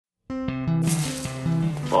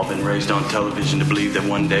We've all been raised on television to believe that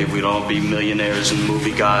one day we'd all be millionaires and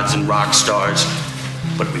movie gods and rock stars.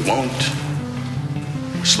 But we won't.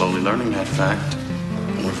 We're slowly learning that fact.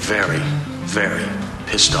 And we're very, very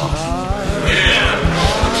pissed off.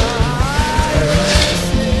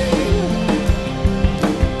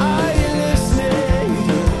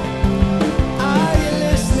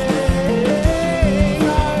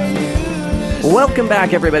 Welcome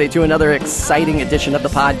back, everybody, to another exciting edition of the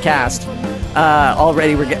podcast.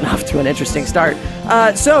 Already we're getting off to an interesting start.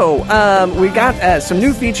 We got some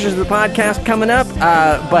new features of the podcast coming up,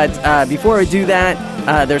 but before I do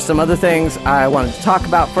that, there's some other things I wanted to talk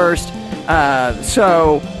about first.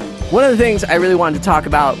 One of the things I really wanted to talk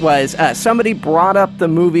about was somebody brought up the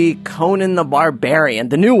movie Conan the Barbarian,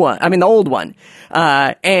 the old one.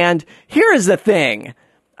 And here is the thing.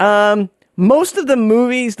 Most of the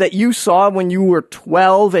movies that you saw when you were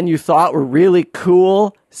 12 and you thought were really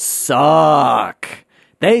cool suck.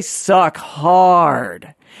 They suck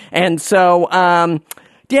hard. And so,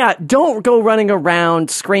 don't go running around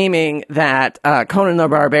screaming that Conan the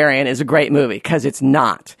Barbarian is a great movie, because it's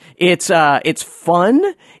not. It's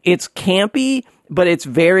fun, it's campy, but it's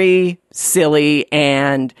very silly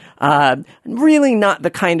and really not the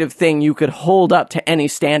kind of thing you could hold up to any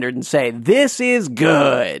standard and say, this is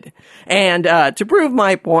good. And to prove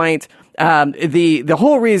my point, the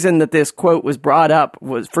whole reason that this quote was brought up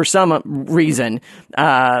was, for some reason,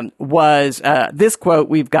 was this quote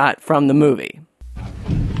we've got from the movie.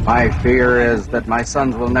 My fear is that my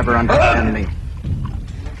sons will never understand me.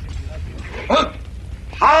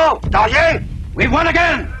 How, Dao Yang? We won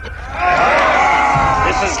again!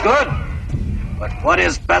 This is good. But what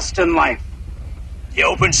is best in life? The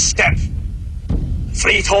open steppe,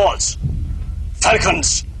 fleet horse,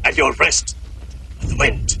 falcons at your wrist, and the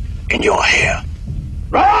wind in your hair.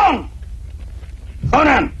 Wrong!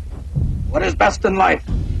 Conan, what is best in life?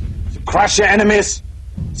 To crush your enemies,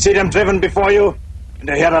 see them driven before you, and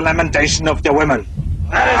to hear the lamentation of their women.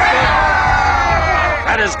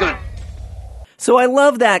 That is good. So I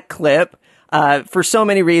love that clip. For so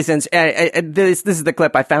many reasons. This is the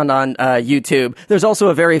clip I found on YouTube. There's also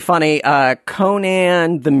a very funny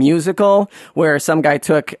Conan the Musical, where some guy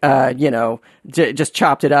took, just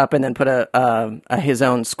chopped it up and then put his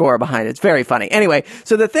own score behind it. It's very funny. Anyway,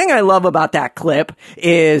 so the thing I love about that clip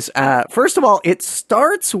is, first of all, it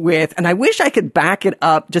starts with, and I wish I could back it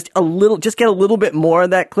up just get a little bit more of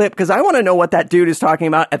that clip, because I want to know what that dude is talking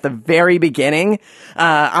about at the very beginning.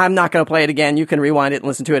 I'm not going to play it again. You can rewind it and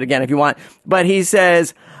listen to it again if you want. But he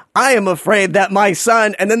says, I am afraid that my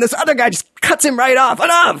son, and then this other guy just cuts him right off.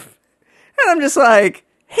 Enough! And I'm just like,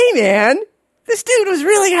 hey man, this dude was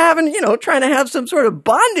really trying to have some sort of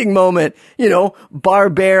bonding moment,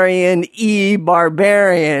 barbarian,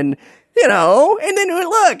 and then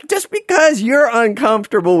look, just because you're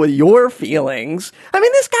uncomfortable with your feelings,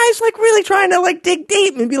 this guy's really trying to dig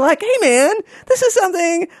deep and be like, hey man, this is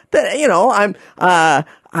something that,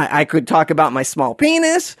 I could talk about my small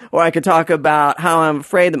penis, or I could talk about how I'm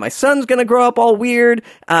afraid that my son's gonna grow up all weird,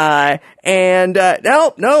 nope,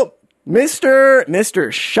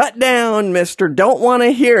 Mr. Shut Down, Mr. Don't want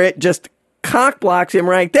to hear it, just cock blocks him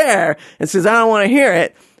right there and says, I don't want to hear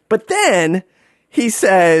it. But then he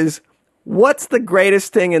says, what's the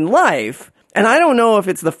greatest thing in life? And I don't know if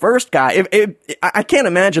it's the first guy. I can't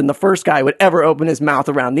imagine the first guy would ever open his mouth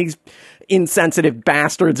around these insensitive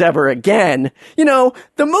bastards ever again. The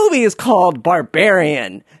movie is called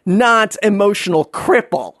Barbarian, not Emotional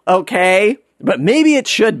Cripple, okay? But maybe it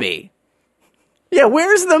should be. Yeah,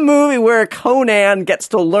 where's the movie where Conan gets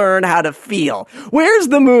to learn how to feel? Where's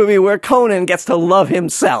the movie where Conan gets to love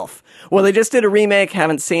himself? Well, they just did a remake,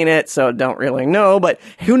 haven't seen it, so don't really know, but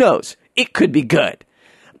who knows? It could be good.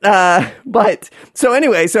 So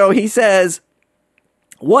he says,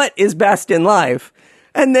 what is best in life?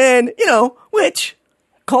 And then, which,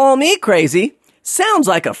 call me crazy, sounds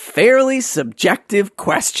like a fairly subjective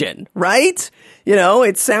question, right?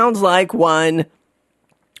 It sounds like one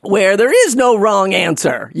where there is no wrong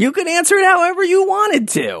answer. You could answer it however you wanted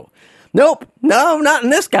to. Nope. No, not in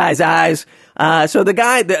this guy's eyes. So the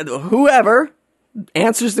guy, whoever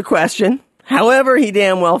answers the question, however he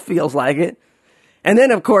damn well feels like it. And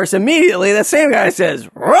then, of course, immediately the same guy says,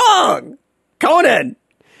 wrong, Conan.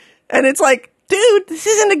 And it's like, dude, this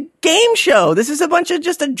isn't a game show. This is a bunch of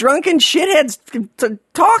just a drunken shitheads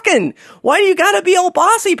talking. Why do you gotta be all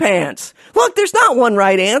bossy pants? Look, there's not one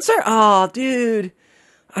right answer. Oh, dude.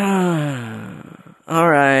 All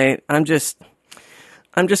right. I'm just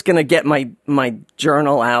gonna get my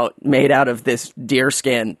journal out, made out of this deer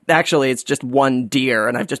skin. Actually, it's just one deer,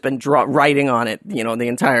 and I've just been writing on it, the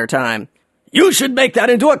entire time. You should make that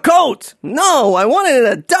into a coat. No, I want it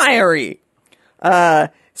in a diary.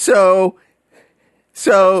 So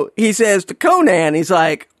he says to Conan, he's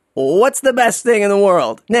like, what's the best thing in the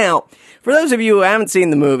world? Now, for those of you who haven't seen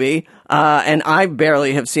the movie, and I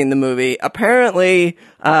barely have seen the movie, apparently,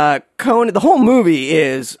 Conan, the whole movie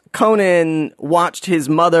is Conan watched his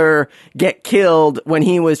mother get killed when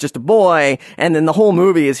he was just a boy, and then the whole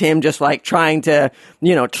movie is him just like trying to,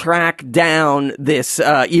 track down this,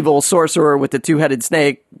 evil sorcerer with the two-headed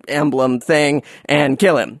snake emblem thing and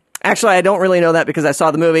kill him. Actually, I don't really know that because I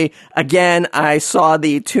saw the movie. Again, I saw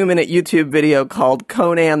the 2-minute YouTube video called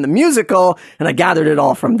Conan the Musical, and I gathered it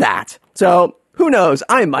all from that. So, who knows?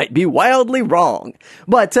 I might be wildly wrong.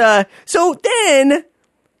 But, so then,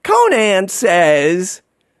 Conan says,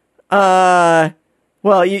 well,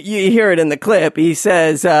 you hear it in the clip. He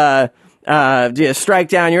says, just strike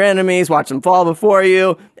down your enemies, watch them fall before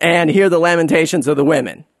you, and hear the lamentations of the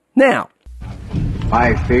women. Now,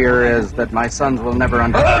 my fear is that my sons will never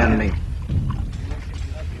understand me.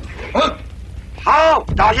 How,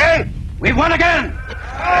 Dao We won again!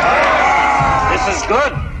 This is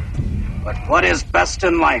good. But what is best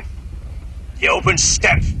in life? The open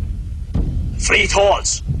steppe, fleet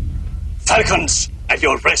horse, falcons at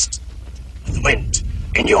your wrist, and the wind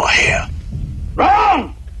in your hair.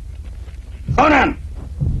 Wrong! Conan,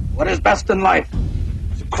 what is best in life?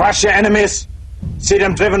 To crush your enemies, see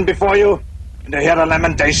them driven before you, and to hear the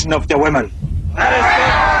lamentation of their women.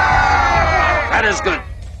 That is good.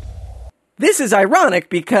 This is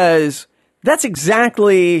ironic because that's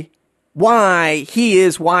exactly why he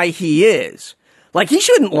is why he is. Like, he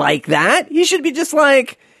shouldn't like that. He should be just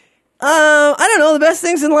like, I don't know, the best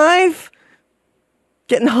things in life?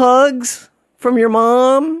 Getting hugs from your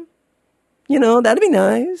mom? That'd be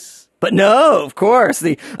nice. But no, of course,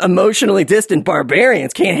 the emotionally distant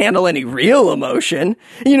barbarians can't handle any real emotion.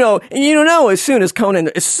 As soon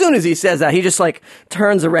as he says that, he just like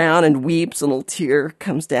turns around and weeps, a little tear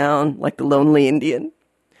comes down like the lonely Indian.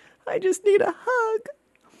 I just need a hug.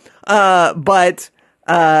 But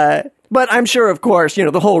I'm sure, of course,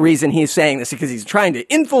 the whole reason he's saying this is because he's trying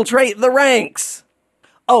to infiltrate the ranks.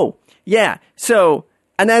 Oh, yeah. So,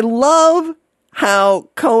 and I love how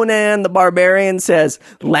Conan the Barbarian says,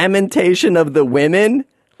 lamentation of the women.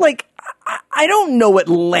 Like, I don't know what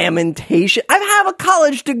lamentation... I have a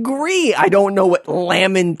college degree. I don't know what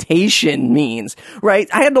lamentation means, right?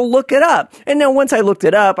 I had to look it up. And now once I looked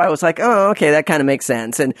it up, I was like, oh, okay, that kind of makes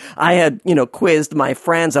sense. And I had, quizzed my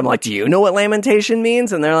friends. I'm like, do you know what lamentation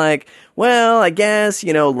means? And they're like, well, I guess,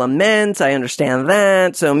 lament. I understand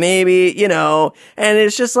that. So maybe, and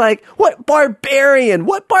it's just like, what barbarian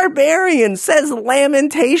says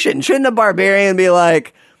lamentation? Shouldn't a barbarian be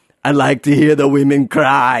like, I like to hear the women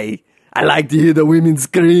cry. I like to hear the women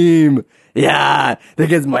scream. Yeah, that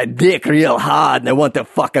gets my dick real hard and I want to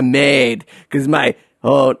fuck a maid. Cause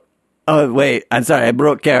oh, wait, I'm sorry, I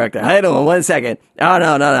broke character. Hold on, 1 second. Oh,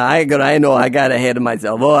 no, I know I got ahead of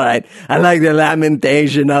myself. All right, I like the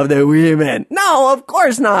lamentation of the women. No, of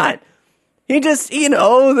course not. He just,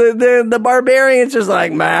 the barbarian's just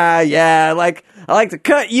like, yeah, like, I like to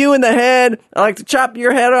cut you in the head, I like to chop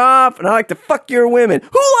your head off, and I like to fuck your women.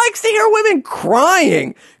 Who likes to hear women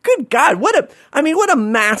crying? Good God, what a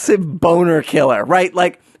massive boner killer, right?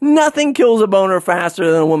 Like, nothing kills a boner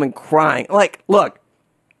faster than a woman crying. Like, look,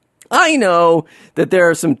 I know that there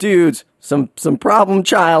are some dudes, some problem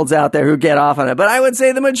childs out there who get off on it, but I would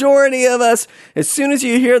say the majority of us, as soon as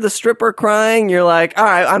you hear the stripper crying, you're like, all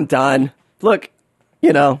right, I'm done. Look,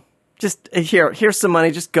 just here's some money,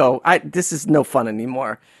 just go. This is no fun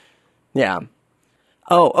anymore. Yeah.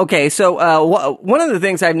 Oh, okay. So, one of the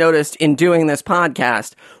things I've noticed in doing this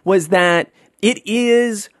podcast was that it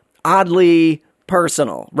is oddly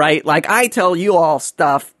personal, right? Like, I tell you all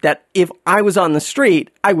stuff that if I was on the street,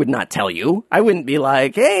 I would not tell you. I wouldn't be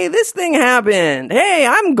like, hey, this thing happened. Hey,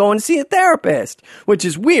 I'm going to see a therapist, which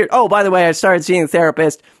is weird. Oh, by the way, I started seeing a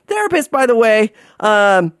therapist. Therapist, by the way,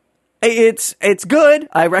 it's good.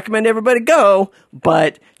 I recommend everybody go,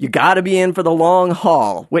 but you gotta be in for the long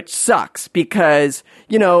haul, which sucks because,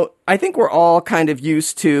 I think we're all kind of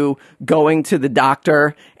used to going to the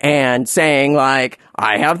doctor and saying like,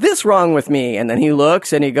 I have this wrong with me. And then he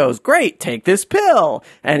looks and he goes, great, take this pill.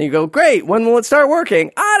 And you go, great, when will it start working?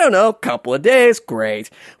 I don't know, couple of days, great.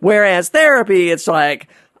 Whereas therapy, it's like,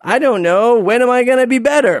 I don't know, when am I gonna be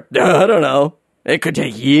better? I don't know. It could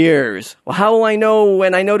take years. Well, how will I know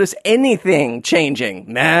when I notice anything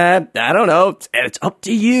changing? I don't know. It's up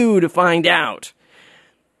to you to find out.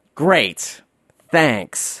 Great.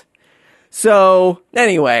 Thanks. So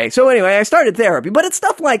anyway, I started therapy, but it's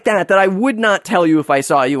stuff like that I would not tell you if I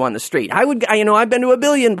saw you on the street. I've been to a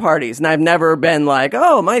billion parties and I've never been like,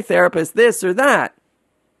 oh, my therapist, this or that.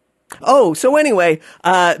 Oh, so anyway,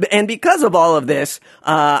 and because of all of this,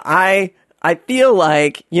 I feel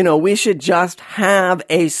like, we should just have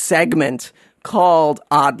a segment called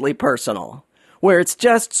Oddly Personal, where it's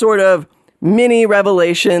just sort of mini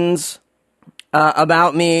revelations,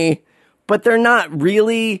 about me, but they're not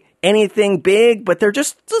really anything big, but they're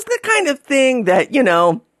just the kind of thing that,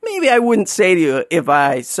 maybe I wouldn't say to you if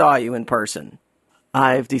I saw you in person.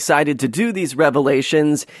 I've decided to do these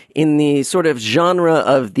revelations in the sort of genre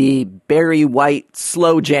of the Barry White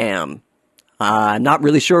slow jam. Not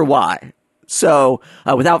really sure why. So,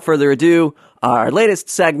 without further ado, our latest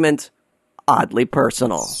segment, Oddly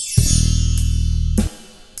Personal.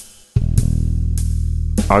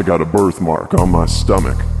 I got a birthmark on my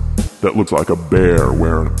stomach that looks like a bear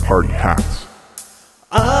wearing party hats.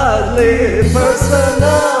 Oddly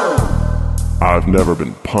Personal. I've never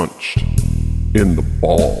been punched in the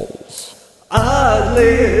balls.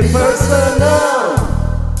 Oddly Personal.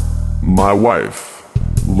 My wife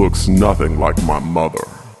looks nothing like my mother.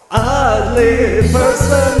 Oddly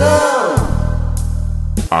Personal.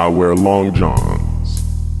 I wear long johns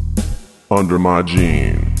under my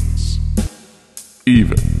jeans,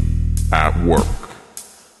 even at work.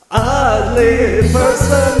 Oddly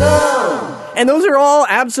Personal. And those are all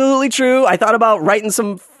absolutely true. I thought about writing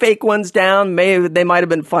some fake ones down. Maybe they might have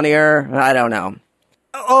been funnier. I don't know.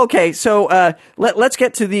 Okay, so let's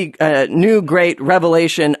get to the new great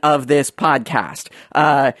revelation of this podcast.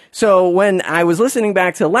 So when I was listening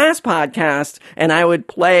back to the last podcast and I would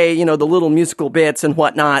play, the little musical bits and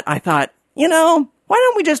whatnot, I thought, why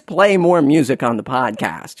don't we just play more music on the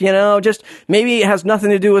podcast? Just maybe it has nothing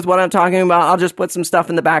to do with what I'm talking about. I'll just put some stuff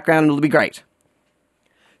in the background and it'll be great.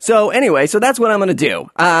 So anyway, that's what I'm going to do.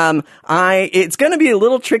 It's going to be a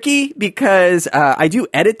little tricky because I do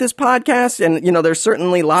edit this podcast, and there's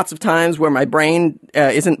certainly lots of times where my brain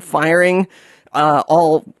isn't firing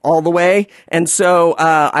all the way, and so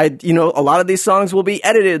a lot of these songs will be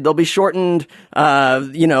edited. They'll be shortened,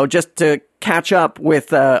 just to catch up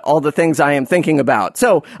with all the things I am thinking about.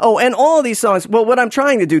 So, and all of these songs, well, what I'm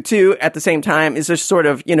trying to do too at the same time is just sort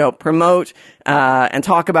of, promote and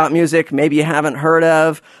talk about music maybe you haven't heard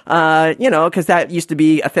of, because that used to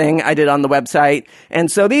be a thing I did on the website.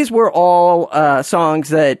 And so these were all songs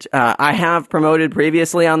that I have promoted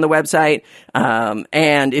previously on the website.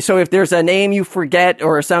 And so if there's a name you forget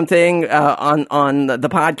or something on the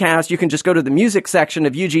podcast, you can just go to the music section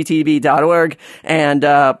of ugtv.org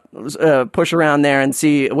and push around there and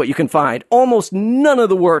see what you can find. Almost none of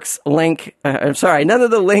the none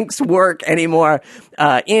of the links work anymore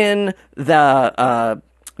in the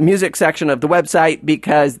music section of the website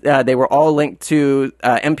because they were all linked to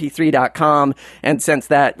mp3.com, and since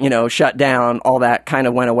that shut down, all that kind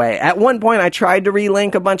of went away. At one point I tried to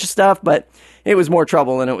relink a bunch of stuff, but it was more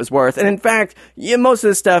trouble than it was worth. And in fact, most of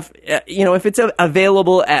this stuff, if it's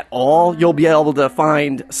available at all, you'll be able to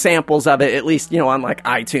find samples of it, at least, on like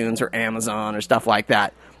iTunes or Amazon or stuff like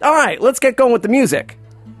that. All right, let's get going with the music.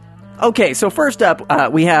 Okay, so first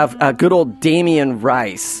up, we have good old Damien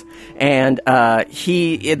Rice. And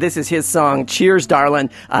this is his song, Cheers,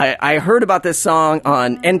 Darlin'. I heard about this song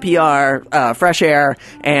on NPR Fresh Air,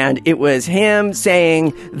 and it was him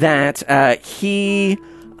saying that he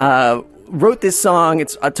wrote this song.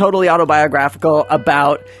 It's totally autobiographical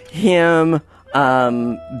about him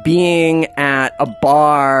being at a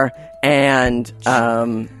bar and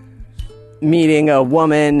meeting a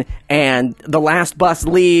woman, and the last bus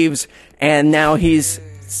leaves, and now he's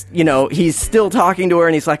still talking to her,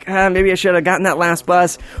 and he's like, maybe I should have gotten that last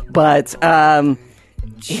bus, but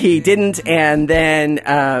he didn't. And then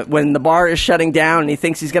when the bar is shutting down and he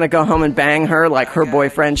thinks he's going to go home and bang her, like her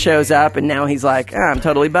boyfriend shows up, and now he's like, I'm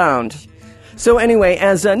totally boned. So anyway,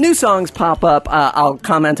 as new songs pop up, I'll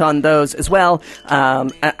comment on those as well.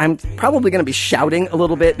 I'm probably going to be shouting a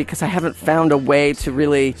little bit because I haven't found a way to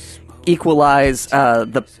really equalize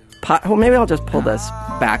the well, maybe I'll just pull this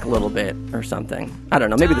back a little bit or something. I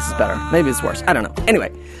don't know. Maybe this is better. Maybe it's worse. I don't know.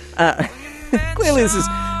 Anyway, clearly this is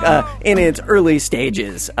in its early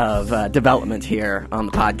stages of development here on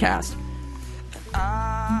the podcast.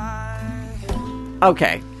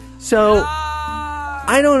 Okay, so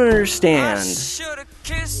I don't understand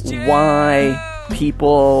why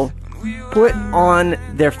people put on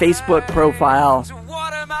their Facebook profile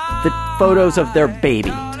the photos of their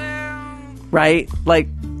baby, right? Like,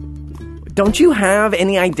 don't you have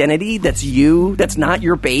any identity that's you, that's not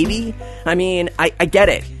your baby? I mean, I get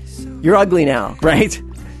it. You're ugly now, right?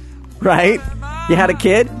 Right? You had a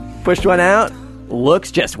kid? pushed one out,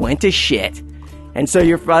 looks just went to shit. And so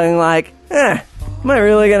you're feeling like, am I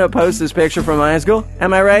really going to post this picture from high school?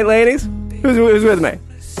 Am I right, ladies? Who's with me?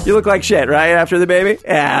 You look like shit, right, after the baby?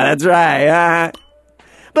 Yeah, that's right.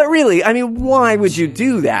 But really, I mean, why would you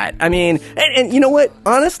do that? I mean, and you know what?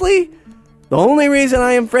 Honestly, the only reason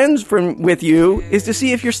I am friends with you is to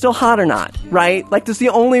see if you're still hot or not, right? Like, that's the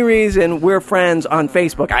only reason we're friends on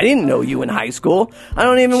Facebook. I didn't know you in high school. I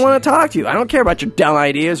don't even want to talk to you. I don't care about your dumb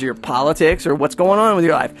ideas or your politics or what's going on with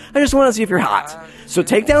your life. I just want to see if you're hot. So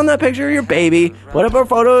take down that picture of your baby, put up a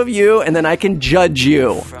photo of you, and then I can judge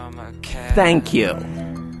you. Thank you.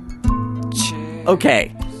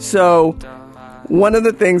 Okay, so one of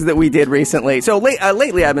the things that we did recently, so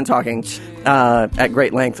lately I've been talking at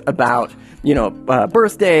great length about,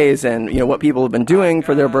 birthdays and, what people have been doing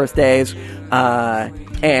for their birthdays,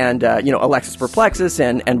 and Alexis Perplexus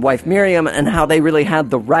and wife Miriam, and how they really had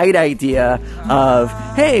the right idea of,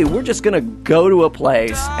 hey, we're just going to go to a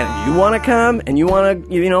place, and if you want to come and you want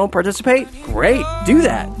to, participate, great, do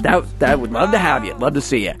that. That would love to have you, love to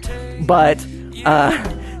see you. But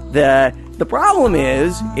the problem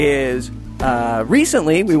is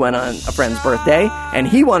recently we went on a friend's birthday, and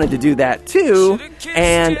he wanted to do that too,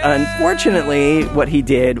 and unfortunately what he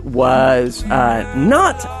did was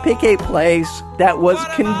not pick a place that was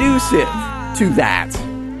conducive to that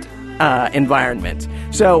environment.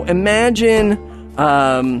 So imagine,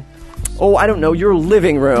 your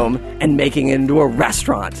living room and making it into a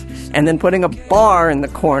restaurant, and then putting a bar in the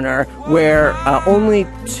corner where only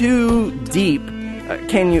 2 deep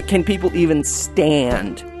can people even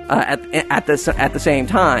stand at the same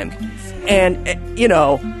time. And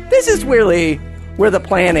this is really where the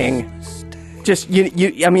planning just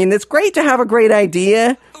it's great to have a great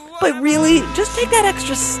idea, but really just take that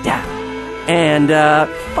extra step and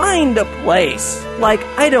find a place like,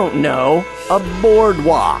 I don't know, a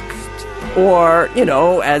boardwalk, or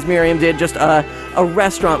as Miriam did, just a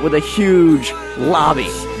restaurant with a huge lobby.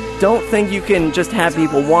 Don't think you can just have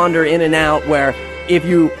people wander in and out, where if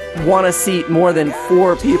you want to seat more than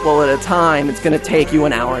 4 people at a time, it's going to take you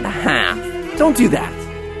an hour and a half. Don't do that.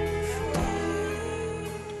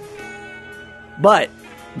 But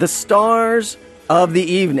the stars of the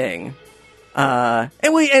evening, and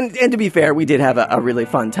to be fair, we did have a really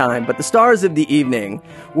fun time, but the stars of the evening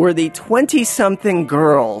were the 20-something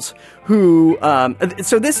girls who,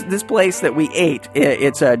 so this place that we ate,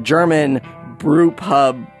 it's a German brew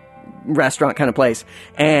pub restaurant kind of place,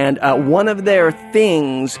 and one of their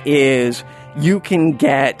things is you can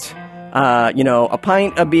get a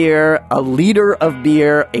pint of beer, a liter of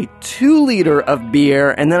beer, a 2-liter of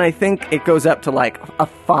beer, and then I think it goes up to like a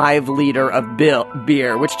 5-liter of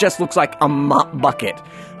beer, which just looks like a mop bucket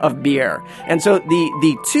of beer. And so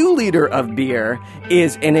the 2-liter of beer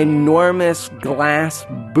is an enormous glass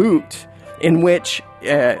boot, in which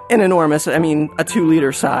a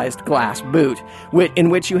 2-liter sized glass boot, in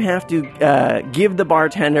which you have to give the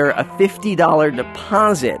bartender a $50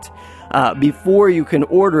 deposit before you can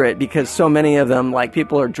order it, because so many of them, like,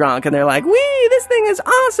 people are drunk and they're like, "Wee, this thing is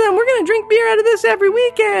awesome! We're gonna drink beer out of this every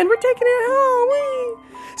weekend. We're taking it home, wee!"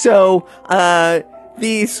 So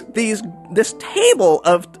this table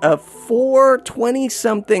of 4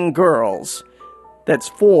 20-something girls, that's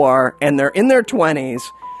 4, and they're in their 20s.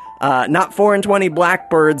 Not 4 and 20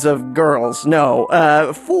 blackbirds of girls, no.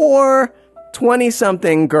 4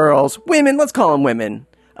 20-something girls, women, let's call them women.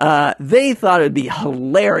 They thought it'd be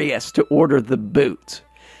hilarious to order the boot.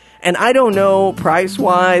 And I don't know,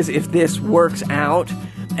 price-wise, if this works out.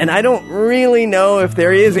 And I don't really know if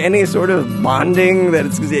there is any sort of bonding that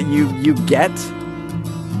you get.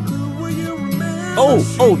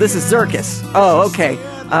 Oh, this is Zirkus. Oh, okay.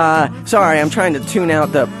 Sorry, I'm trying to tune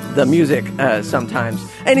out the music sometimes.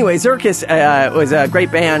 Anyway, Zirkus was a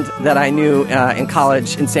great band that I knew in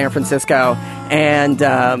college in San Francisco, and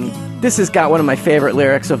this has got one of my favorite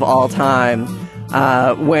lyrics of all time,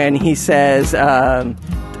 when he says,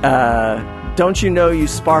 "Don't you know you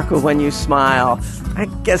sparkle when you smile?" I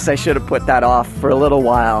guess I should have put that off for a little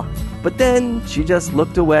while, but then she just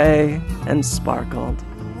looked away and sparkled.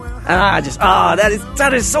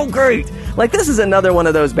 That is so great. Like, this is another one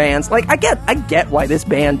of those bands. Like, I get why this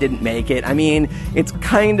band didn't make it. I mean, it's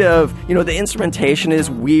kind of, the instrumentation is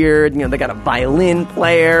weird. They got a violin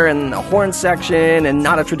player and a horn section and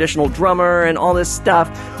not a traditional drummer and all this stuff.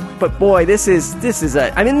 But boy, this is going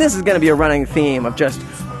to be a running theme of just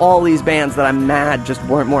all these bands that I'm mad just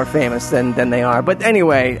weren't more famous than they are. But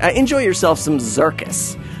anyway, enjoy yourself some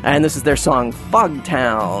Zirkus. And this is their song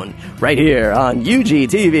Fogtown, right here on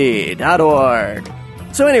UGTV.org.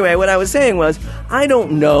 So anyway, what I was saying was, I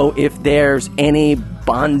don't know if there's any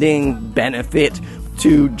bonding benefit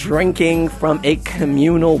to drinking from a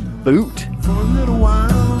communal boot. For a little while,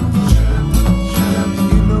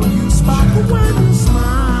 you know you sparkle when you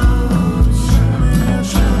smile.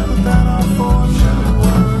 But that all for a little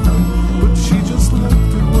while, but she just looked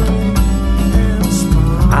away and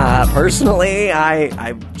smiled. Personally,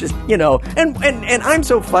 I just, and I'm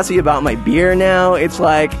so fussy about my beer now. It's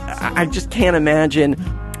like, I just can't imagine.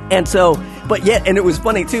 And so, but yet, and it was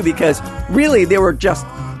funny too, because really there were just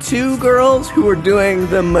 2 girls who were doing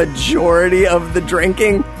the majority of the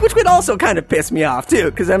drinking, which would also kind of piss me off too,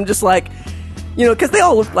 because I'm just like, because they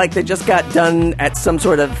all look like they just got done at some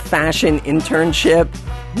sort of fashion internship,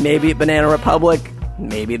 maybe at Banana Republic,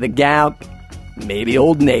 maybe the Gap, maybe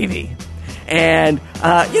Old Navy. And,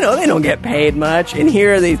 they don't get paid much, and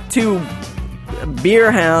here are these 2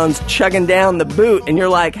 beer hounds chugging down the boot, and you're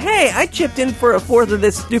like, hey, I chipped in for a fourth of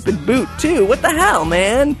this stupid boot too. What the hell,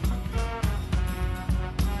 man?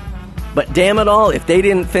 But damn it all, if they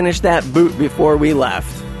didn't finish that boot before we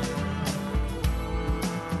left.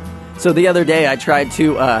 So the other day I tried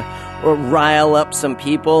to rile up some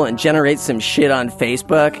people and generate some shit on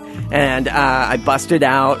Facebook, and I busted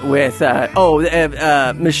out with,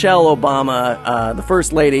 Michelle Obama, the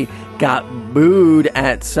First Lady, got booed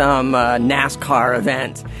at some NASCAR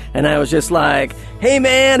event. And I was just like, hey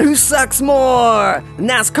man, who sucks more?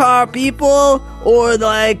 NASCAR people or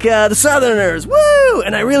the Southerners? Woo!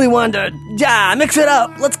 And I really wanted to mix it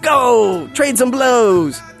up. Let's go. Trade some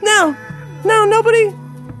blows. No, nobody.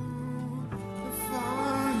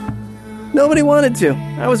 Nobody wanted to.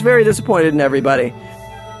 I was very disappointed in everybody.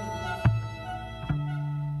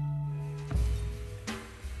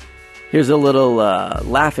 Here's a little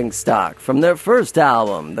laughing stock from their first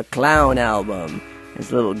album, the Clown Album.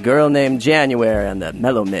 It's a little girl named January on the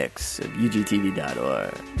Mellow Mix of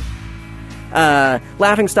UGTV.org.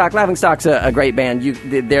 Laughing Stock's a great band.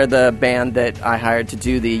 They're the band that I hired to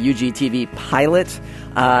do the UGTV pilot.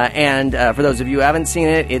 And for those of you who haven't seen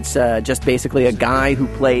it, it's just basically a guy who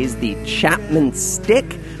plays the Chapman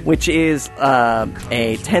stick, which is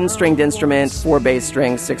a 10-stringed instrument, 4 bass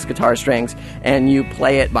strings, 6 guitar strings, and you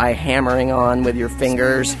play it by hammering on with your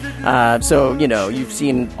fingers. So, you've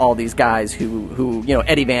seen all these guys who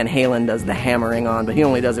Eddie Van Halen does the hammering on, but he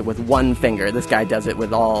only does it with 1 finger. This guy does it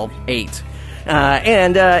with all 8.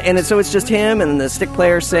 So it's just him, and the stick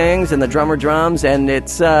player sings, and the drummer drums, and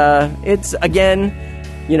it's again,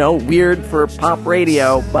 weird for pop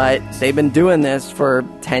radio, but they've been doing this for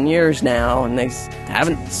 10 years now, and they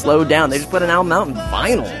haven't slowed down. They just put an album out in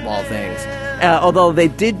vinyl, of all things. Although they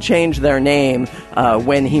did change their name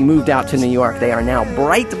when he moved out to New York. They are now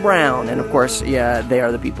Bright Brown, and of course, they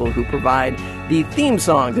are the people who provide the theme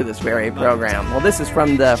song to this very program. Well, this is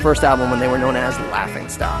from the first album when they were known as Laughing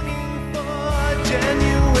Stock.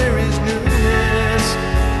 January's newness.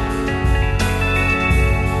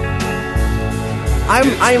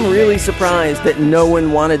 I'm really surprised that no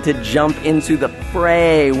one wanted to jump into the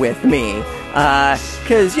fray with me.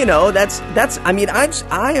 Because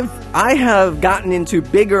I have gotten into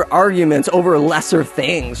bigger arguments over lesser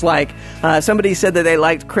things. Like somebody said that they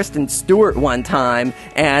liked Kristen Stewart one time,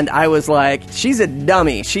 and I was like, she's a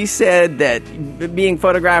dummy. She said that being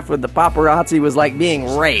photographed with the paparazzi was like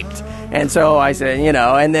being raped. And so I said,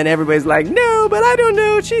 and then everybody's like, no, but I don't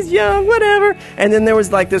know, she's young, whatever. And then there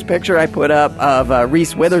was like this picture I put up of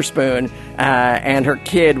Reese Witherspoon, and her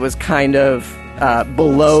kid was kind of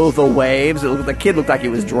below the waves. The kid looked like he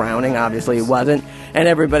was drowning. Obviously he wasn't. And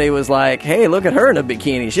everybody was like, hey, look at her in a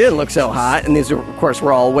bikini. She didn't look so hot. And these, of course,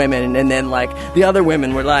 were all women. And then, the other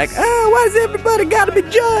women were like, oh, why's everybody got to be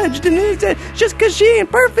judged? And it's just because she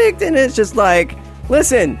ain't perfect. And it's just like,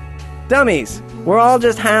 listen, dummies. We're all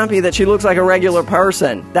just happy that she looks like a regular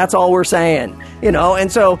person. That's all we're saying.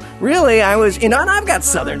 And so, really, I was, and I've got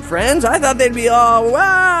Southern friends. I thought they'd be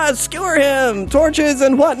all, skewer him, torches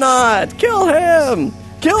and whatnot. Kill him.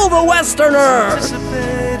 Kill the Westerner.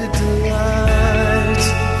 Anticipated delight.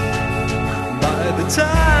 By the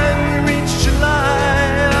time we reach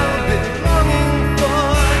July, I'll be longing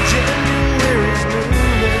for January's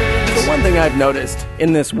newness. The one thing I've noticed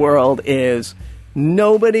in this world is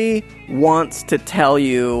nobody wants to tell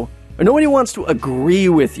you, or nobody wants to agree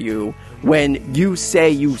with you when you say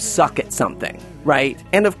you suck at something, right?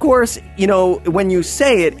 And of course, when you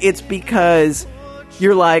say it, it's because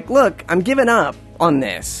you're like, look, I'm giving up on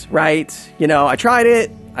this, right? I tried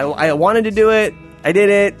it, I wanted to do it, I did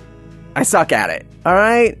it, I suck at it, all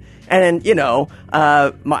right? And,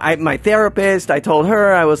 my therapist, I told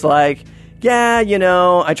her, I was like, yeah,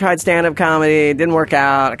 I tried stand-up comedy, it didn't work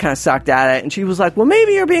out, I kind of sucked at it. And she was like, well,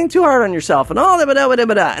 maybe you're being too hard on yourself, and all that,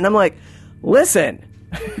 and I'm like, listen,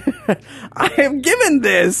 I have given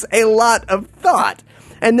this a lot of thought.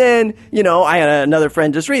 And then, I had another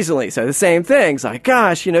friend just recently say the same thing. It's like,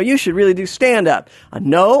 gosh, you should really do stand-up.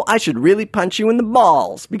 No, I should really punch you in the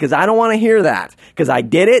balls because I don't want to hear that. Because I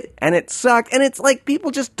did it, and it sucked. And it's like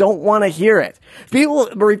people just don't want to hear it. People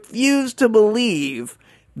refuse to believe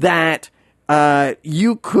that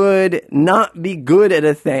you could not be good at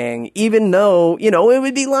a thing, even though, it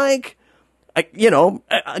would be like, a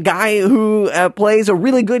guy who plays a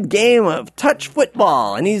really good game of touch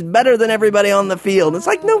football, and he's better than everybody on the field. It's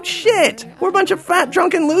like, no shit. We're a bunch of fat,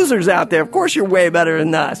 drunken losers out there. Of course you're way better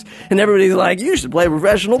than us. And everybody's like, you should play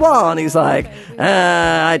professional ball. And he's like,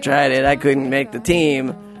 I tried it. I couldn't make the team.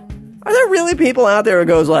 Are there really people out there who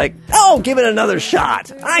goes like, oh, give it another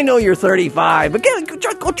shot. I know you're 35, but go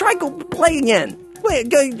play again.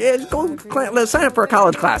 Go sign up for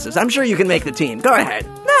college classes. I'm sure you can make the team. Go ahead.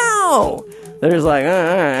 No! They're just like,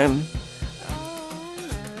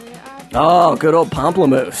 oh, good old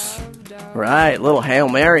Pomplamoose. Right, little Hail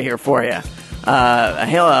Mary here for you.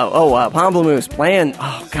 Pomplamoose playing,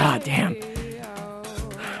 oh, god damn.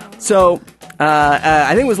 So,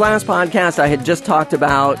 I think it was last podcast I had just talked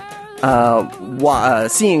about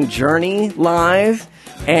seeing Journey live,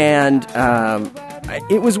 and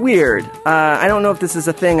it was weird. I don't know if this is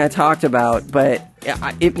a thing I talked about, but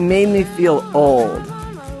it made me feel old.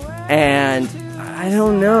 And I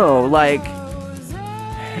don't know, like,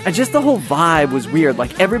 just the whole vibe was weird.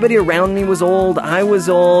 Like, everybody around me was old. I was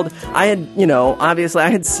old. I had, obviously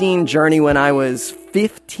I had seen Journey when I was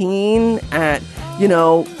 15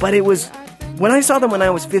 but it was, when I saw them when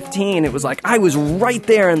I was 15, it was like I was right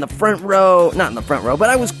there in the front row, not in the front row, but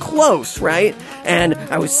I was close, right? And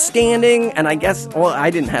I was standing, and I guess,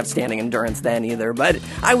 I didn't have standing endurance then either, but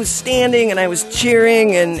I was standing and I was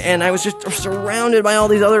cheering, and I was just surrounded by all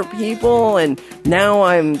these other people, and now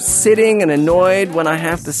I'm sitting and annoyed when I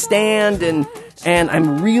have to stand, and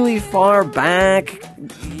I'm really far back,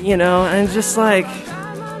 and just like,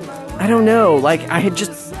 I don't know, like I had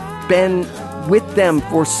just been with them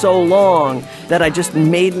for so long that I just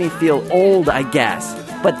made me feel old, I guess.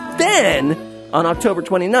 But then, on October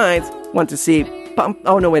 29th, went to see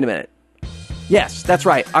oh, no, wait a minute. Yes, that's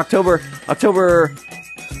right. October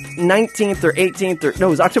 19th or 18th, it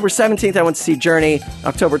was October 17th I went to see Journey.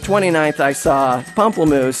 October 29th I saw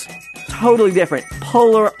Pomplamoose. Totally different,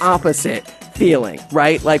 polar opposite feeling,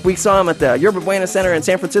 right? Like, we saw him at the Yerba Buena Center in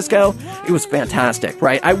San Francisco. It was fantastic,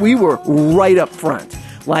 right? We were right up front.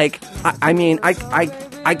 Like,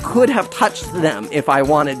 I could have touched them if I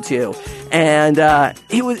wanted to, and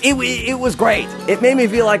it was great. It made me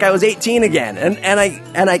feel like I was 18 again,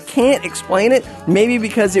 and I can't explain it. Maybe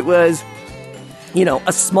because it was,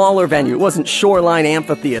 a smaller venue. It wasn't Shoreline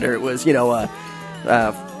Amphitheater. It was, a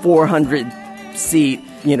 400 seat,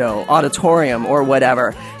 auditorium or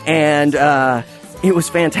whatever, and it was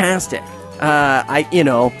fantastic.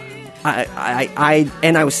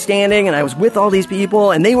 I was standing and I was with all these people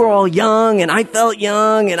and they were all young and I felt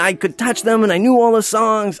young and I could touch them and I knew all the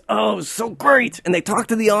songs. Oh, it was so great. And they talked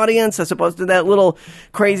to the audience as opposed to that little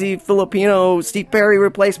crazy Filipino Steve Perry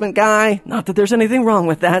replacement guy. Not that there's anything wrong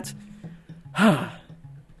with that.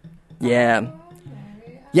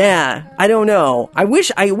 Yeah, I don't know. I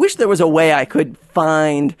wish there was a way I could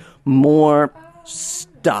find more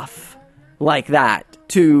stuff like that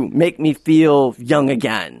to make me feel young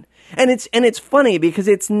again. And it's funny because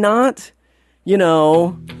it's not,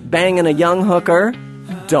 banging a young hooker.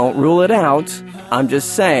 Don't rule it out. I'm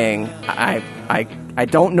just saying, I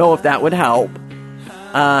don't know if that would help.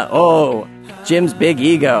 Jim's Big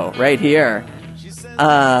Ego right here.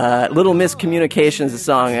 Little Miscommunications, a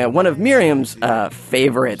song, one of Miriam's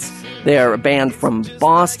favorites. They're a band from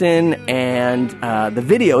Boston, and the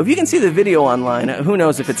video, if you can see the video online, who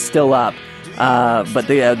knows if it's still up. But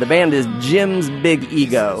the band is Jim's Big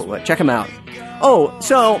Ego. Check them out. Oh,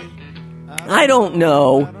 so I don't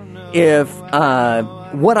know if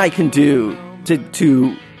what I can do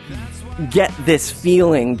to get this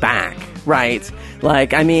feeling back, right?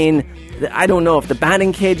 Like, I mean, I don't know if the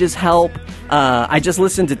batting cages help. I just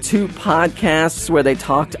listened to 2 podcasts where they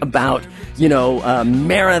talked about,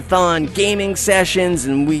 marathon gaming sessions,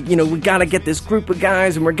 and we got to get this group of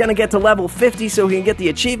guys, and we're going to get to level 50 so we can get the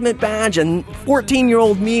achievement badge, and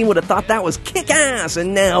 14-year-old me would have thought that was kick-ass,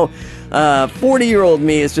 and now 40-year-old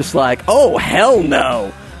me is just like, oh, hell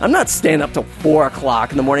no. I'm not staying up till 4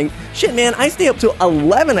 o'clock in the morning. Shit, man, I stay up till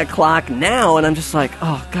 11 o'clock now, and I'm just like,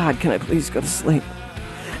 oh, God, can I please go to sleep?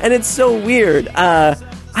 And it's so weird.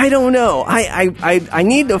 I don't know. I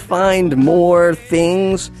need to find more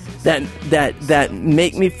things that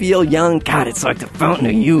make me feel young. God, it's like the fountain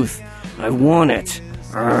of youth. I want it.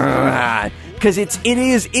 because it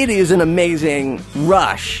is an amazing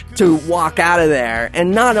rush to walk out of there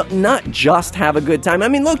and not just have a good time. I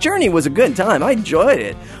mean, look, Journey was a good time. I enjoyed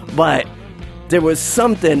it, but there was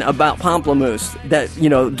something about Pamplemousse that, you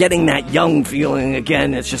know, getting that young feeling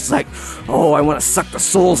again. It's just like, oh, I want to suck the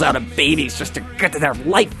souls out of babies just to get to their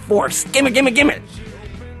life force. Gimme.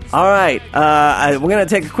 All right, we're going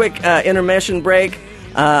to take a quick intermission break.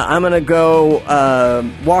 I'm going to go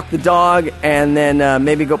walk the dog and then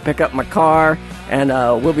maybe go pick up my car, and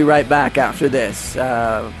we'll be right back after this.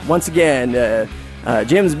 Once again,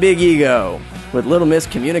 Jim's Big Ego with Little Miss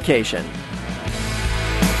Communication.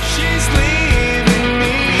 She's leaving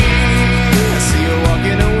me. I see her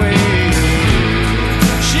walking away.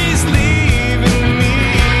 She's leaving me.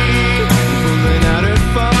 Pulling out her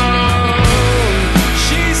phone.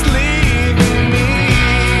 She's leaving me.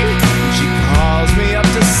 She calls me up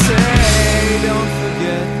to say, don't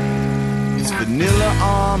forget, it's vanilla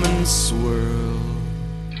almond swirl.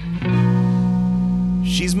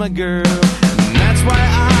 She's my girl, and that's why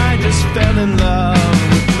I just fell in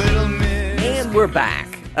love with Little Miss. And we're back.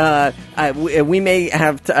 We may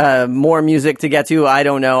have more music to get to. I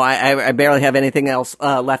don't know. I barely have anything else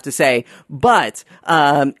left to say. But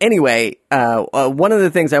anyway, one of the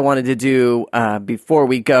things I wanted to do before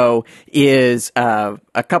we go is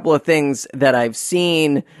a couple of things that I've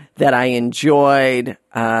seen that I enjoyed.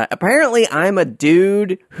 Apparently, I'm a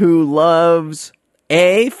dude who loves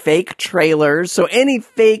fake trailers. So any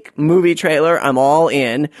fake movie trailer, I'm all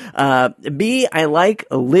in. B, I like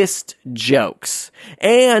list jokes.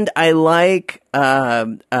 And I like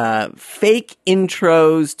fake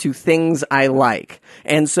intros to things I like.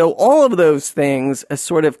 And so all of those things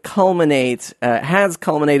sort of has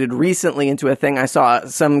culminated recently into a thing I saw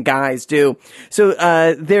some guys do. So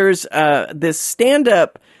there's this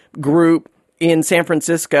stand-up group in San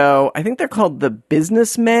Francisco. I think they're called the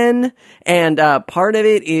Businessmen, and part of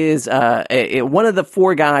it is one of the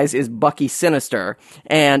four guys is Bucky Sinister,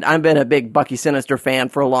 and I've been a big Bucky Sinister fan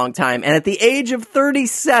for a long time. And at the age of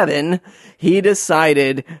 37, he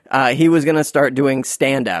decided he was going to start doing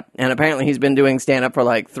stand-up, and apparently he's been doing stand-up for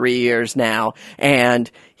like 3 years now.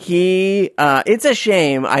 And it's a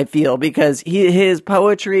shame, I feel, because his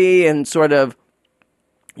poetry and sort of,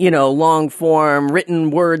 you know, long form written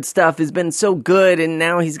word stuff has been so good, and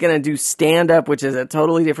now he's going to do stand up, which is a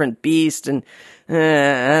totally different beast. And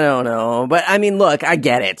I don't know, but I mean, look, I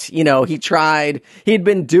get it. You know, he'd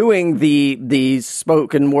been doing the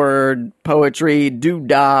spoken word poetry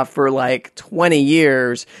doodah for like 20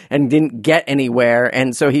 years and didn't get anywhere.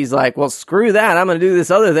 And so he's like, well, screw that. I'm going to do this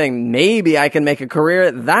other thing. Maybe I can make a career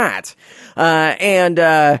at that.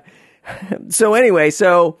 So anyway,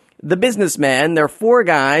 the Businessmen, they're four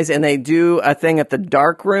guys, and they do a thing at the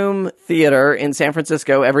Dark Room Theater in San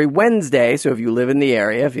Francisco every Wednesday. So if you live in the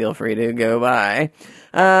area, feel free to go by.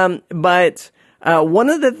 But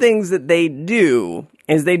one of the things that they do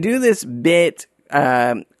is they do this bit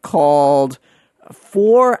called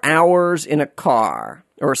 4 hours in a car,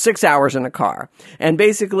 or 6 hours in a car. And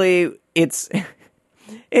basically, I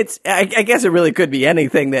guess it really could be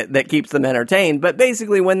anything that keeps them entertained. But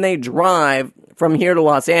basically, when they drive from here to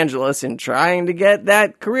Los Angeles and trying to get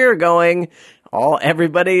that career going,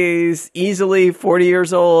 everybody's easily 40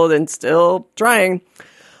 years old and still trying.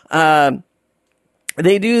 They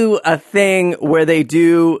do a thing where they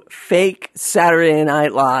do fake Saturday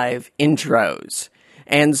Night Live intros.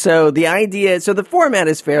 And so the format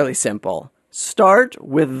is fairly simple. Start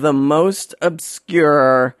with the most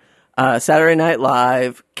obscure Saturday Night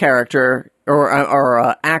Live character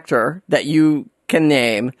or actor that you can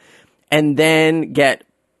name, and then get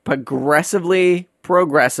progressively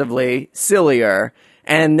sillier,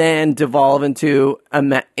 and then devolve into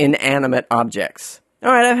inanimate objects.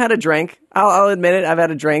 All right, I've had a drink. I'll admit it. I've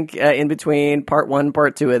had a drink in between part 1,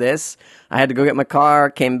 part 2 of this. I had to go get my car,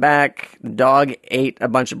 came back. The dog ate a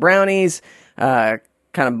bunch of brownies, kind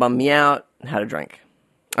of bummed me out, had a drink.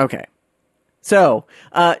 Okay. So,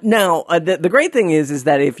 now, the great thing is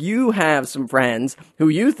that if you have some friends who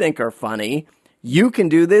you think are funny, you can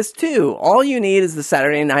do this too. All you need is the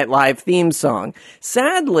Saturday Night Live theme song.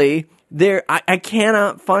 Sadly, I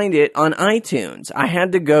cannot find it on iTunes. I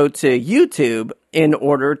had to go to YouTube in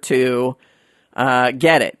order to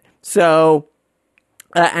get it. So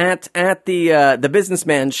at the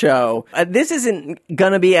Businessman show, this isn't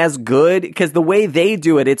gonna be as good because the way they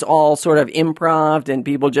do it, it's all sort of improv and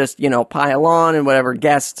people just, you know, pile on and whatever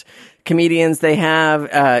guest comedians they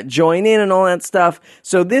have join in and all that stuff.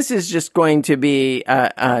 So this is just going to be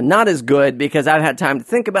not as good because I've had time to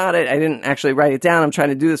think about it. I didn't actually write it down. I'm trying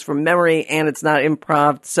to do this from memory, and it's not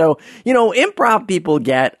improv. So, you know, improv people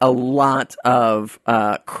get a lot of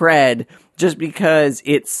cred just because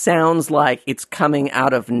it sounds like it's coming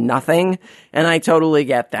out of nothing, and I totally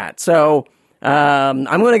get that. So I'm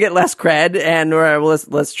going to get less cred, and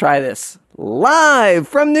let's try this. Live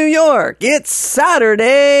from New York, it's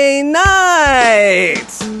Saturday night!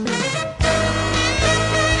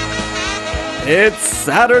 It's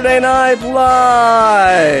Saturday Night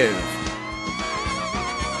Live!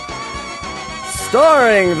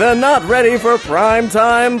 Starring the not ready for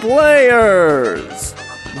primetime players,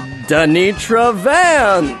 Denitra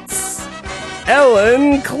Vance,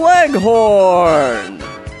 Ellen Cleghorn,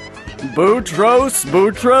 Boutros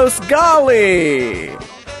Ghali,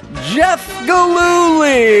 Jeff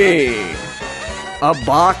Galooly, A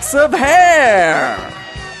Box of Hair,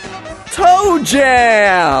 Toe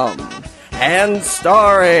Jam, and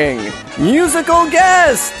starring musical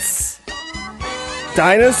guests,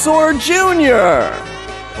 Dinosaur Jr.,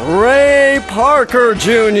 Ray Parker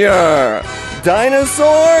Jr.,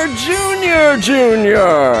 Dinosaur Jr.,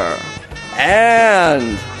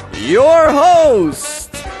 and your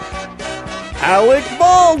host, Alec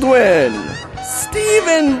Baldwin,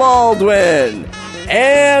 Stephen Baldwin,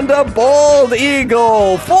 and a bald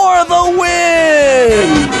eagle for the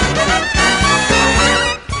win!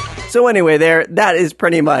 So anyway, that is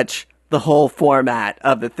pretty much the whole format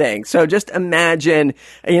of the thing. So just imagine,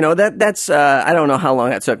 that's, I don't know how long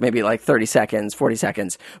that took, maybe like 30 seconds, 40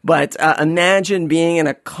 seconds. But imagine being in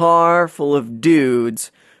a car full of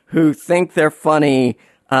dudes who think they're funny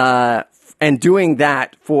and doing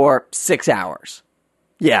that for 6 hours.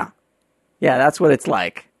 Yeah, that's what it's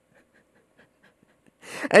like.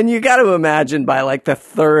 And you got to imagine by like the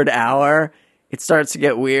third hour, it starts to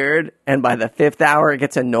get weird, and by the fifth hour, it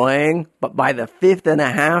gets annoying, but by the fifth and a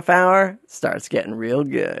half hour, it starts getting real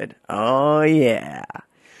good. Oh, yeah.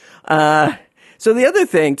 So the other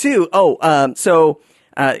thing, too,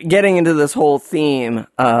 getting into this whole theme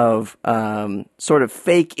of sort of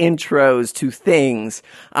fake intros to things,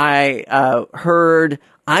 I heard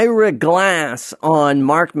Ira Glass on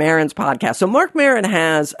Marc Maron's podcast. So Marc Maron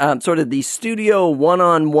has sort of the studio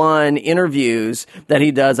one-on-one interviews that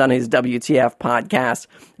he does on his WTF podcast,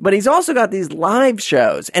 but he's also got these live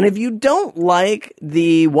shows. And if you don't like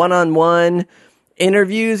the one-on-one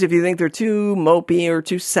interviews, if you think they're too mopey or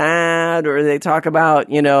too sad, or they talk about,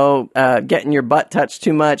 getting your butt touched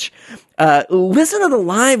too much, listen to the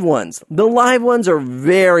live ones. The live ones are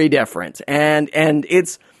very different. And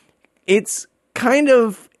it's kind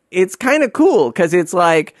of cool because it's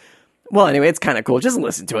like, well, anyway, it's kind of cool. Just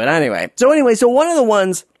listen to it anyway. So one of the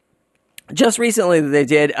ones just recently that they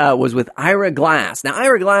did was with Ira Glass. Now,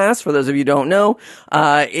 Ira Glass, for those of you who don't know,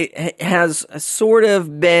 it has sort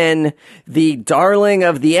of been the darling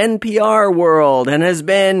of the NPR world and has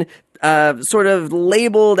been sort of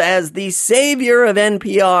labeled as the savior of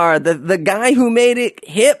NPR, the guy who made it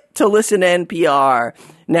hip to listen to NPR.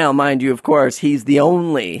 Now, mind you, of course, he's the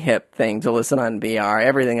only hip thing to listen on NPR.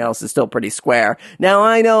 Everything else is still pretty square. Now,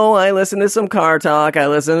 I know I listen to some Car Talk. I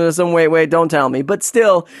listen to some Wait, Don't Tell Me. But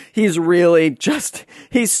still, he's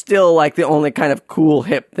still like the only kind of cool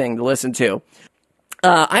hip thing to listen to.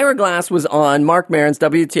 Ira Glass was on Marc Maron's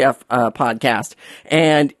WTF podcast,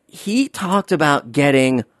 and he talked about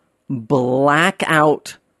getting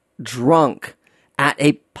blackout drunk at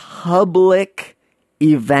a public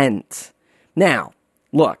event. Now,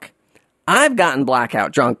 look, I've gotten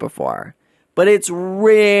blackout drunk before, but it's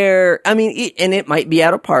rare. I mean, and it might be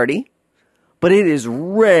at a party, but it is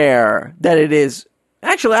rare that it is.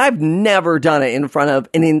 Actually, I've never done it in front of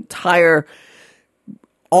an entire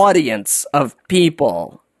audience of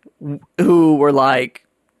people who were like,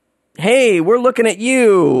 hey, we're looking at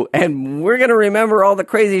you, and we're going to remember all the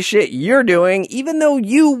crazy shit you're doing, even though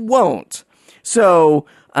you won't. So,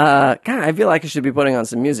 God, I feel like I should be putting on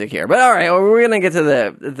some music here. But all right, we're going to get to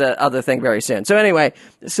the other thing very soon. So anyway,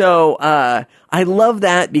 I love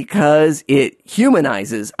that because it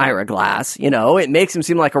humanizes Ira Glass. It makes him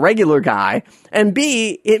seem like a regular guy. And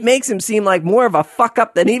B, it makes him seem like more of a fuck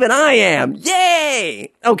up than even I am.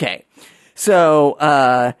 Yay! Okay. So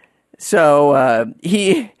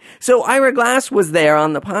Ira Glass was there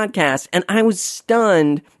on the podcast, and I was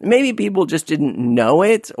stunned. Maybe people just didn't know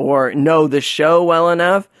it or know the show well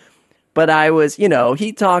enough, but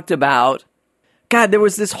he talked about, God, there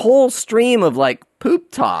was this whole stream of like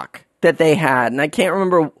poop talk that they had, and I can't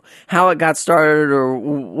remember how it got started or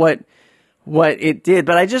what it did,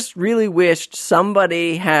 but I just really wished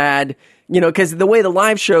somebody had, because the way the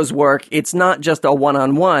live shows work, it's not just a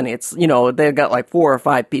one-on-one. It's, they've got like 4 or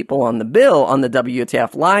 5 people on the bill on the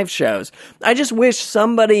WTF live shows. I just wish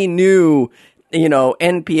somebody knew,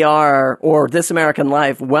 NPR or This American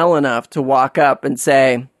Life well enough to walk up and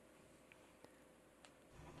say,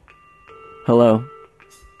 Hello?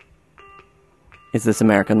 Is this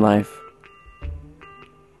American Life?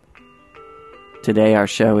 Today our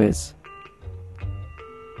show is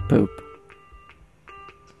poop.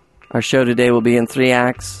 Our show today will be in 3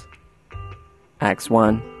 acts. Acts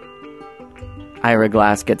 1. Ira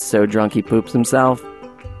Glass gets so drunk he poops himself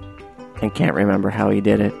and can't remember how he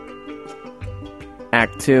did it.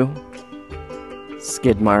 Act 2.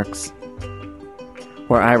 Skid marks,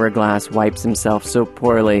 where Ira Glass wipes himself so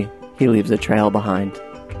poorly he leaves a trail behind.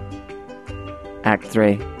 Act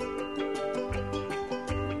 3.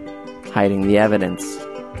 Hiding the evidence,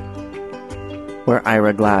 where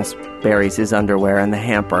Ira Glass buries his underwear in the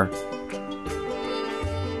hamper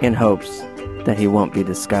in hopes that he won't be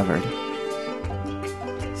discovered.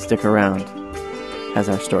 Stick around as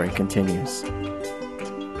our story continues.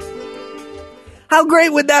 How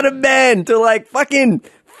great would that have been to, like, fucking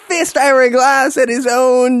fist Ira Glass at his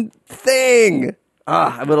own thing?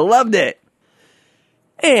 I would have loved it.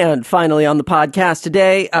 And finally on the podcast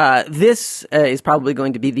today, this is probably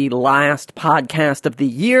going to be the last podcast of the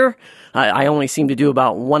year. I only seem to do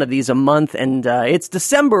about one of these a month, and it's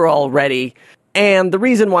December already. And the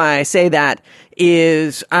reason why I say that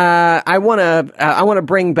is I want to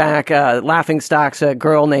bring back Laughingstock's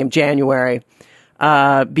Girl Named January.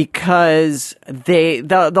 Because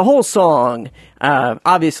the whole song,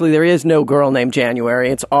 obviously there is no girl named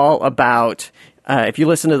January. It's all about, if you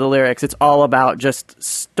listen to the lyrics, it's all about just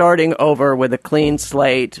starting over with a clean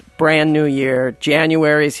slate, brand new year,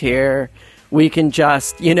 January's here. We can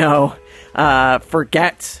just, forget,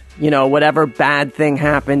 whatever bad thing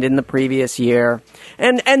happened in the previous year.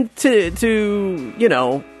 And to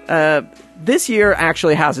this year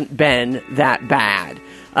actually hasn't been that bad.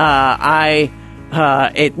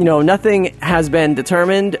 Nothing has been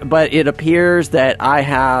determined, but it appears that I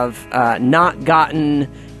have not gotten.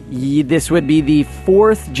 This would be the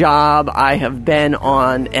 4th job I have been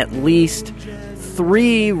on at least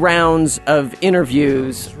 3 rounds of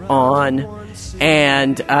interviews on,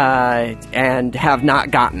 and have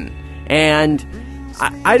not gotten. And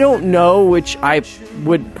I don't know which I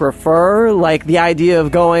would prefer, like the idea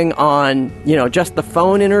of going on, just the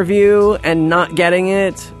phone interview and not getting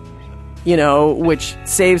it. Which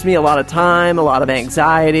saves me a lot of time, a lot of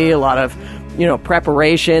anxiety, a lot of,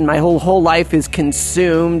 preparation. My whole life is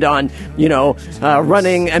consumed on,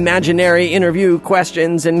 running imaginary interview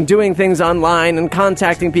questions and doing things online and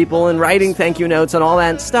contacting people and writing thank you notes and all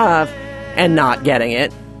that stuff and not getting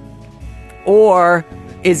it. Or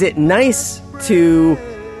is it nice to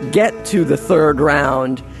get to the 3rd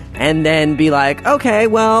round and then be like, okay,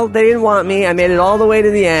 well, they didn't want me. I made it all the way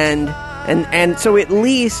to the end. And so at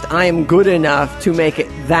least I'm good enough to make it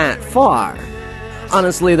that far.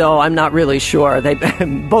 Honestly, though, I'm not really sure.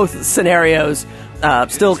 Both scenarios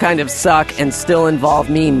still kind of suck and still involve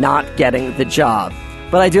me not getting the job.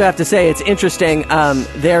 But I do have to say, it's interesting.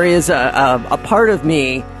 There is a part of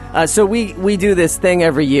me. So we do this thing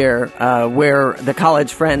every year where the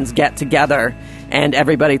college friends get together and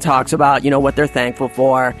everybody talks about, what they're thankful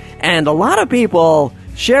for. And a lot of people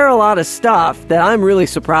share a lot of stuff that I'm really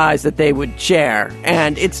surprised that they would share.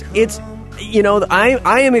 And it's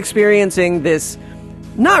I am experiencing this,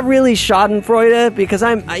 not really schadenfreude, because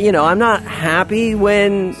I'm not happy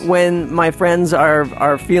when my friends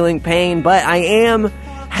are feeling pain, but I am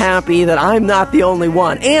happy that I'm not the only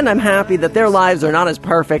one. And I'm happy that their lives are not as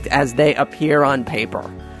perfect as they appear on paper,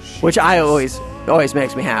 which always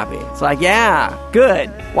makes me happy. It's like, yeah, good.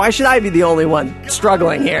 Why should I be the only one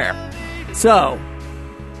struggling here? So,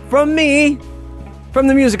 from me, from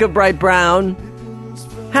the music of Bright Brown,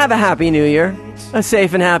 have a happy new year, a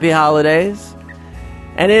safe and happy holidays.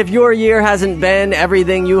 And if your year hasn't been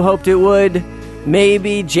everything you hoped it would,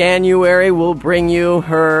 maybe January will bring you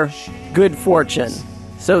her good fortune.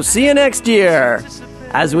 So see you next year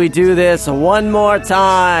as we do this one more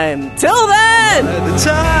time. Till then! By the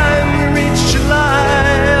time we reach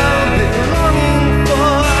July, I'll be longing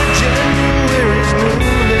for January's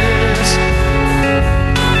newness.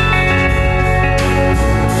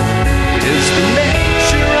 It is the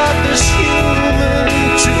nature of this human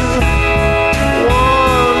to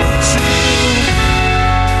want to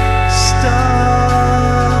start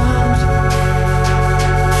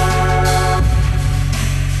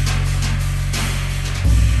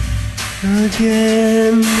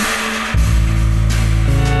again.